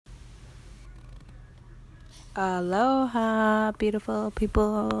Aloha, beautiful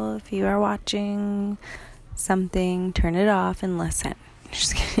people. If you are watching something, turn it off and listen.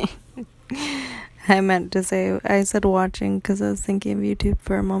 Just kidding. I said watching because I was thinking of YouTube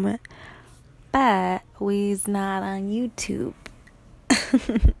for a moment. But we's not on YouTube.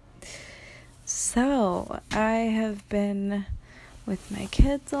 So, I have been with my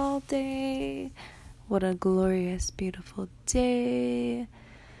kids all day. What a glorious, beautiful day.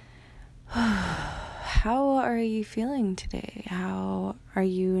 How are you feeling today? How are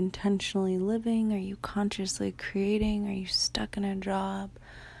you intentionally living? Are you consciously creating? Are you stuck in a job?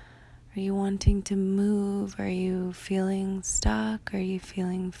 Are you wanting to move? Are you feeling stuck? Are you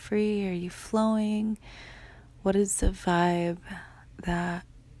feeling free? Are you flowing? What is the vibe that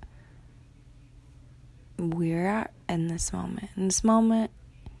we're at in this moment? In this moment,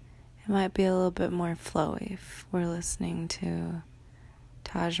 it might be a little bit more flowy if we're listening to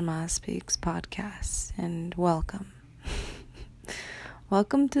Tajma Speaks podcast, and welcome.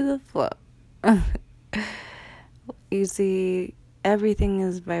 Welcome to the flow. You see, everything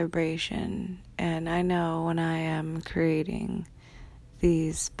is vibration, and I know when I am creating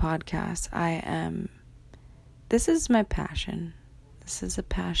these podcasts, this is my passion. This is a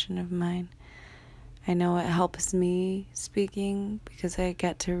passion of mine. I know it helps me speaking because I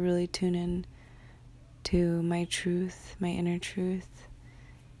get to really tune in to my truth, my inner truth,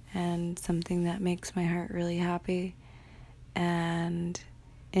 and something that makes my heart really happy. And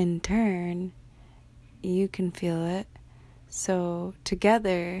in turn, you can feel it. So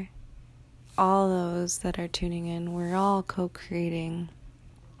together, all those that are tuning in, we're all co-creating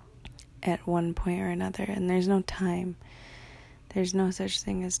at one point or another. And there's no time. There's no such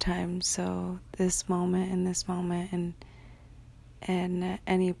thing as time. So this moment and at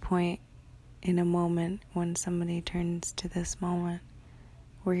any point in a moment when somebody turns to this moment,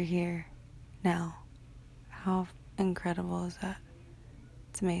 we're here now. How incredible is that?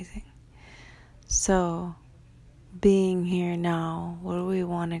 It's amazing. So, being here now, what do we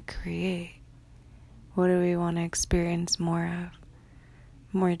want to create? What do we want to experience more of?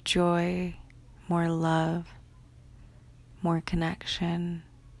 More joy, more love, more connection,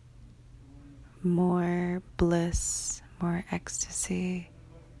 more bliss, more ecstasy,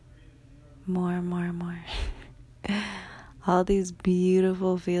 more. All these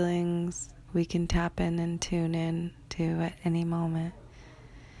beautiful feelings we can tap in and tune in to at any moment.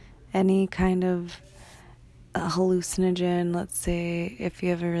 Any kind of hallucinogen, let's say if you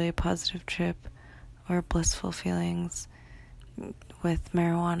have a really positive trip or blissful feelings with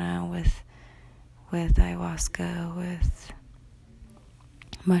marijuana, with ayahuasca, with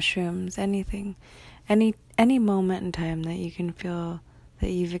mushrooms, anything, any moment in time that you can feel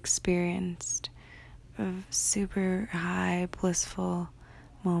that you've experienced a super high blissful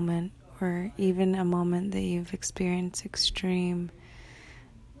moment, or even a moment that you've experienced extreme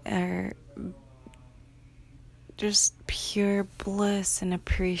or just pure bliss and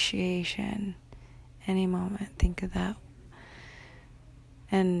appreciation. Any moment, think of that.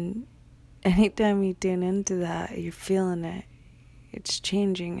 And anytime you tune into that, you're feeling it. It's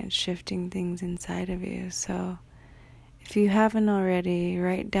changing, it's shifting things inside of you. So if you haven't already,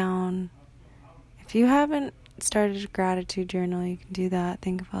 write down. If you haven't started a gratitude journal, you can do that.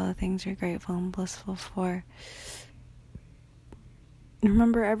 Think of all the things you're grateful and blissful for.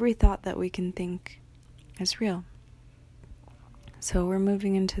 Remember, every thought that we can think is real. So we're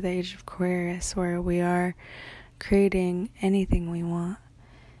moving into the age of Aquarius, where we are creating anything we want.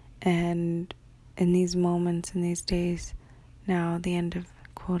 And in these moments, in these days, now the end of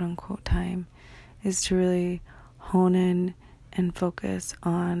quote-unquote time, is to really hone in and focus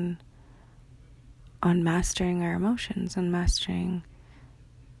on mastering our emotions, and mastering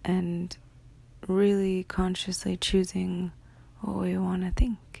and really consciously choosing what we want to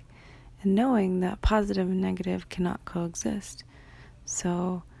think, and knowing that positive and negative cannot coexist.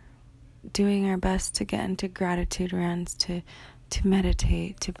 So doing our best to get into gratitude rounds, to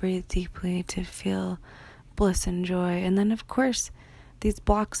meditate, to breathe deeply, to feel bliss and joy. And then of course these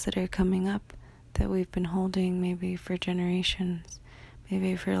blocks that are coming up that we've been holding maybe for generations,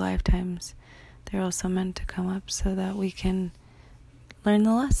 maybe for lifetimes, they're also meant to come up so that we can learn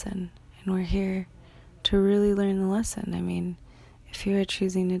the lesson. And we're here to really learn the lesson. I mean, if you are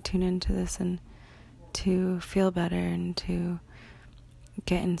choosing to tune into this and to feel better and to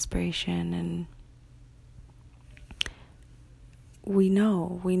get inspiration, and we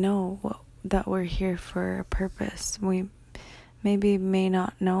know that we're here for a purpose. We may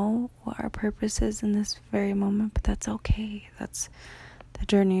not know what our purpose is in this very moment, but that's okay. That's the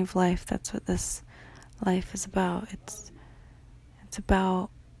journey of life. That's what this life is about. It's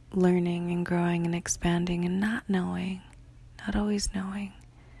about learning and growing and expanding and not always knowing.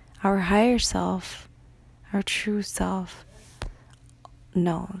 Our higher self, our true self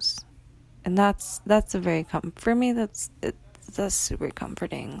knows. And that's a very for me that's super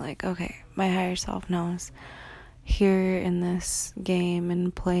comforting. Like, okay, my higher self knows. Here in this game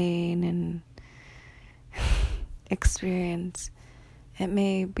and playing and experience, it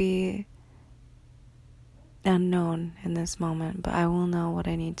may be unknown in this moment, but I will know what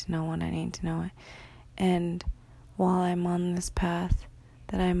I need to know when I need to know it. And while I'm on this path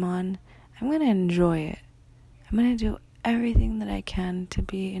that I'm on, I'm going to enjoy it. I'm going to do everything that I can to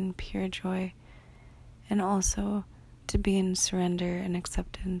be in pure joy, and also to be in surrender and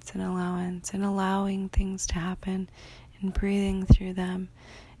acceptance and allowance, and allowing things to happen and breathing through them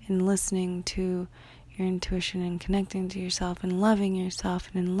and listening to your intuition and connecting to yourself and loving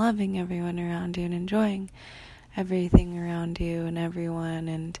everyone around you and enjoying everything around you and everyone,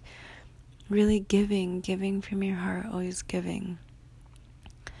 and really giving from your heart, always giving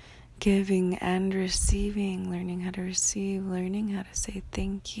and receiving, learning how to receive, learning how to say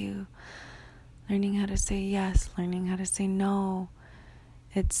thank you, learning how to say yes, learning how to say no.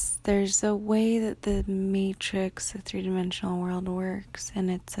 There's a way that the matrix, the three-dimensional world works,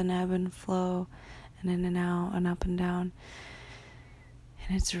 and it's an ebb and flow, and in and out, and up and down.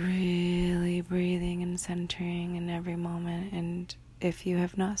 And it's really breathing and centering in every moment. And if you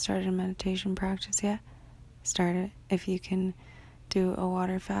have not started a meditation practice yet, start it. If you can do a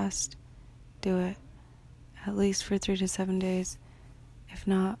water fast, do it, at least for 3 to 7 days. If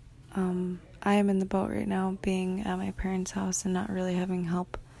not, I am in the boat right now, being at my parents' house and not really having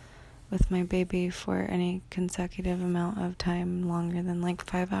help with my baby for any consecutive amount of time longer than like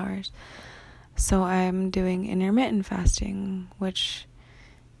 5 hours. So I'm doing intermittent fasting, which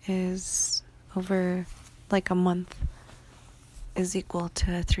is over like a month, is equal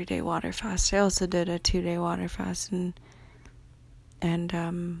to a 3-day water fast. I also did a 2-day water fast and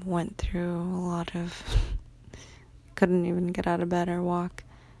went through a lot of couldn't even get out of bed or walk,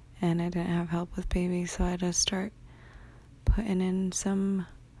 and I didn't have help with baby, so I had to start putting in some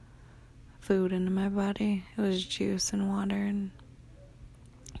food into my body. It was juice and water and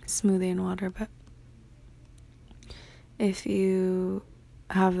smoothie and water. But if you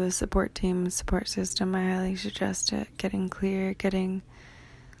have the support system, I highly suggest it. Getting clear, getting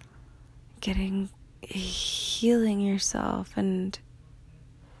healing yourself. And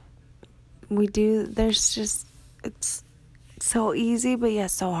it's so easy, but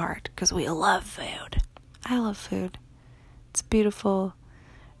yet so hard, because we love food. I love food. It's a beautiful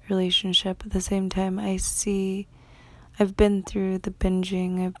relationship. At the same time, I've been through the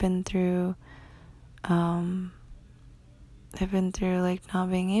binging, I've been through like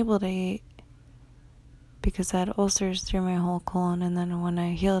not being able to eat because I had ulcers through my whole colon, and then when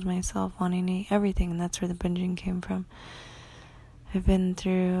I healed myself, wanting to eat everything, and that's where the binging came from. I've been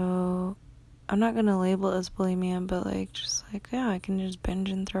through, I'm not going to label it as bulimia, but I can just binge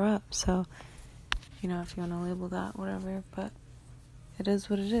and throw up. So, if you want to label that, whatever, but it is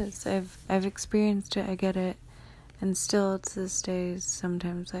what it is. I've experienced it, I get it, and still to this day,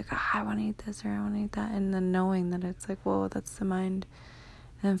 sometimes I want to eat this or I want to eat that, and then knowing that it's like, whoa, that's the mind,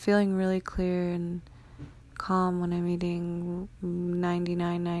 and I'm feeling really clear and calm when I'm eating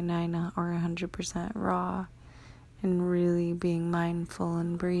 99.99 or 100% raw, and really being mindful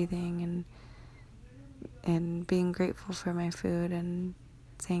and breathing and being grateful for my food and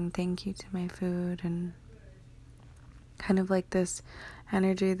saying thank you to my food, and kind of like this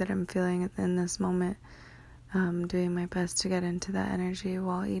energy that I'm feeling in this moment, doing my best to get into that energy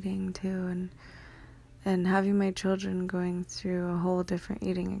while eating too, and having my children going through a whole different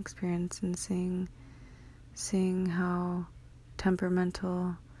eating experience, and seeing how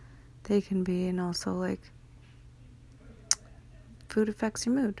temperamental they can be, and also food affects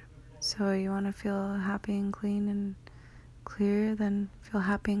your mood. So you want to feel happy and clean and clear, then feel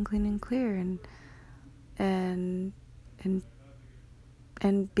happy and clean and clear, and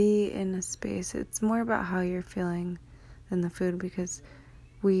be in a space. It's more about how you're feeling than the food, because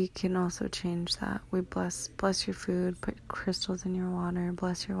we can also change that. We bless your food, put crystals in your water,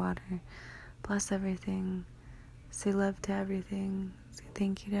 bless your water, bless everything, say love to everything, say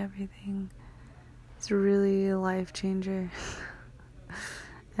thank you to everything. It's really a life changer.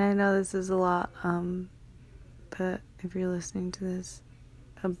 And I know this is a lot, but if you're listening to this,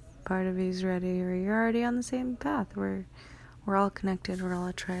 a part of you's ready, or you're already on the same path. We're all connected. We're all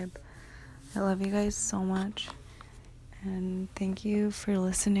a tribe. I love you guys so much, and thank you for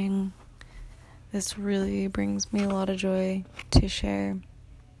listening. This really brings me a lot of joy to share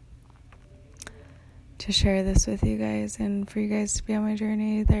to share this with you guys and for you guys to be on my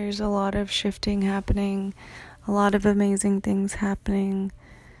journey. There's a lot of shifting happening, a lot of amazing things happening.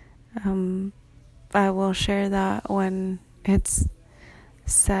 I will share that when it's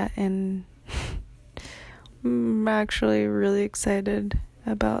set, and I'm actually really excited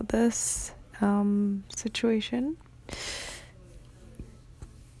about this situation.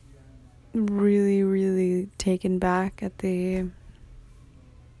 Really, really taken back at the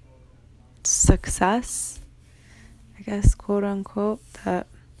success, I guess, quote unquote, that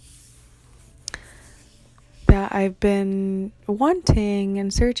I've been wanting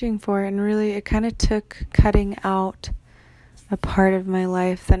and searching for, and really it kind of took cutting out a part of my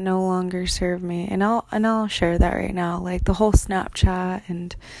life that no longer served me. And I'll share that right now, like the whole Snapchat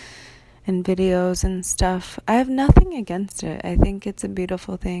and videos and stuff. I have nothing against it. I think it's a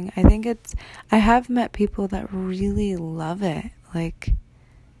beautiful thing. I have met people that really love it, like,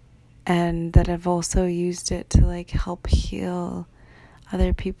 and that have also used it to like help heal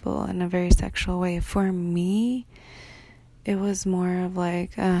other people in a very sexual way. For me, it was more of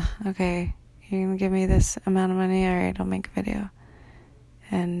like, okay, you're gonna give me this amount of money, alright, I'll make a video.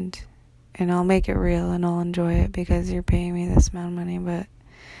 And I'll make it real and I'll enjoy it because you're paying me this amount of money. But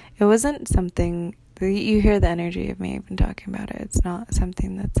it wasn't something, you hear the energy of me even talking about it. It's not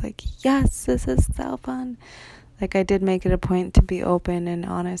something that's like, yes, this is so fun. Like, I did make it a point to be open and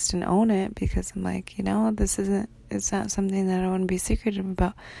honest and own it, because I'm like, it's not something that I want to be secretive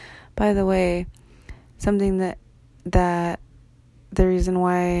about. By the way, something that the reason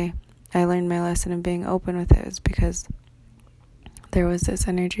why I learned my lesson of being open with it is because there was this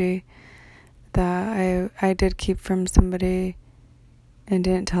energy that I did keep from somebody and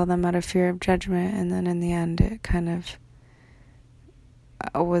didn't tell them out of fear of judgment, and then in the end it kind of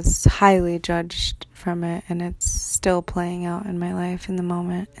was highly judged from it, and it's still playing out in my life in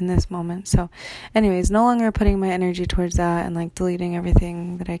this moment. So anyways, no longer putting my energy towards that and like deleting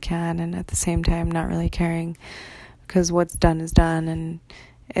everything that I can, and at the same time not really caring, because what's done is done and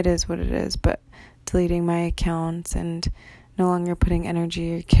it is what it is. But deleting my accounts and no longer putting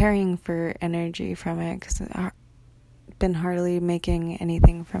energy or caring for energy from it, because I've been hardly making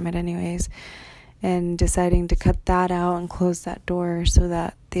anything from it anyways, and deciding to cut that out and close that door so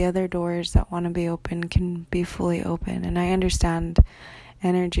that the other doors that want to be open can be fully open. And I understand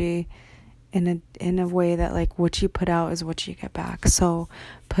energy in a way that, like, what you put out is what you get back. So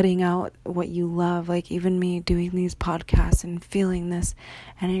putting out what you love, like even me doing these podcasts and feeling this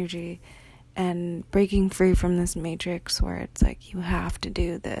energy and breaking free from this matrix where it's like, you have to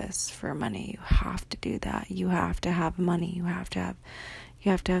do this for money, you have to do that, you have to have money, you have to have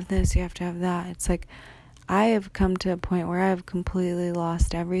this, you have to have that. It's like, I have come to a point where I've completely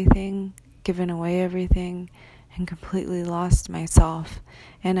lost everything, given away everything, and completely lost myself.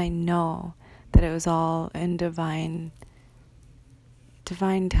 And I know that it was all in divine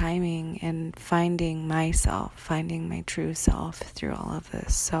timing and finding myself, finding my true self through all of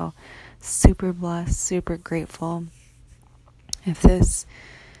this. So super blessed, super grateful. If this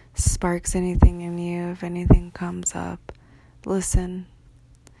sparks anything in you, if anything comes up, listen.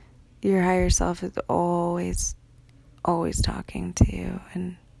 Your higher self is always talking to you,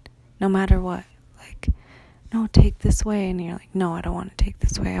 and no matter what, like, no, take this way, and you're like, no, I don't want to take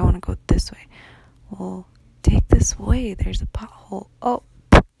this way, I want to go this way. Well, take this way, there's a pothole. Oh,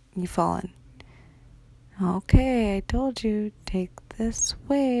 you fallen. Okay, I told you, take this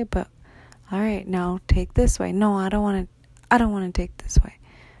way, but alright, now take this way. No, I don't want to take this way.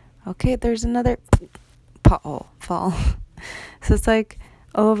 Okay, there's another pothole, fall. So it's like,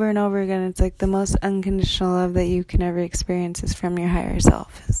 over and over again, it's like the most unconditional love that you can ever experience is from your higher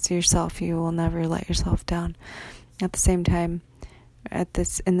self. It's yourself. You will never let yourself down. At the same time,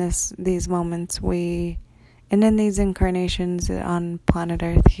 these moments, and in these incarnations on planet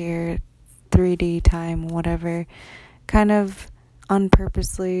Earth here, 3D time, whatever, kind of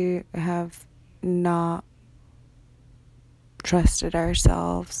unpurposely have not trusted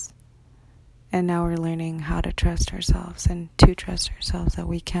ourselves. And now we're learning how to trust ourselves, and to trust ourselves, that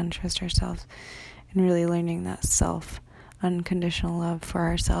we can trust ourselves, and really learning that unconditional love for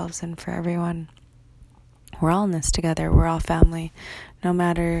ourselves and for everyone. We're all in this together. We're all family. No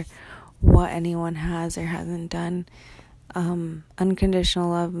matter what anyone has or hasn't done, unconditional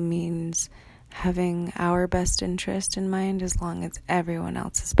love means having our best interest in mind, as long as everyone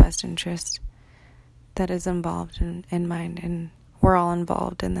else's best interest that is involved in mind. And we're all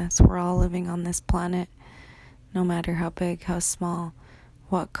involved in this. We're all living on this planet, no matter how big, how small,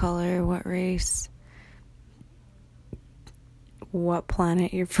 what color, what race, what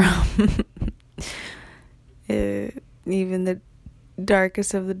planet you're from. Even the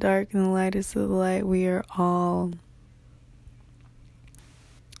darkest of the dark and the lightest of the light. We are all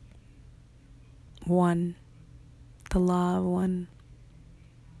one. The law of one.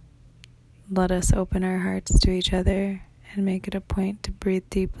 Let us open our hearts to each other and make it a point to breathe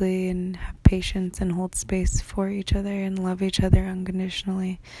deeply and have patience and hold space for each other and love each other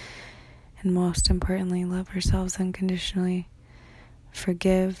unconditionally. And most importantly, love ourselves unconditionally.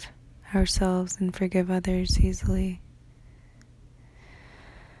 Forgive ourselves and forgive others easily.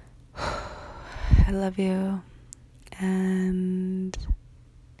 I love you. And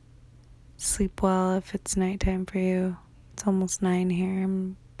sleep well if it's nighttime for you. It's almost 9 here.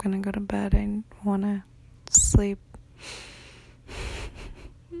 I'm gonna go to bed. I wanna sleep.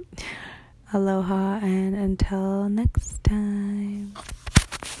 Aloha, and until next time.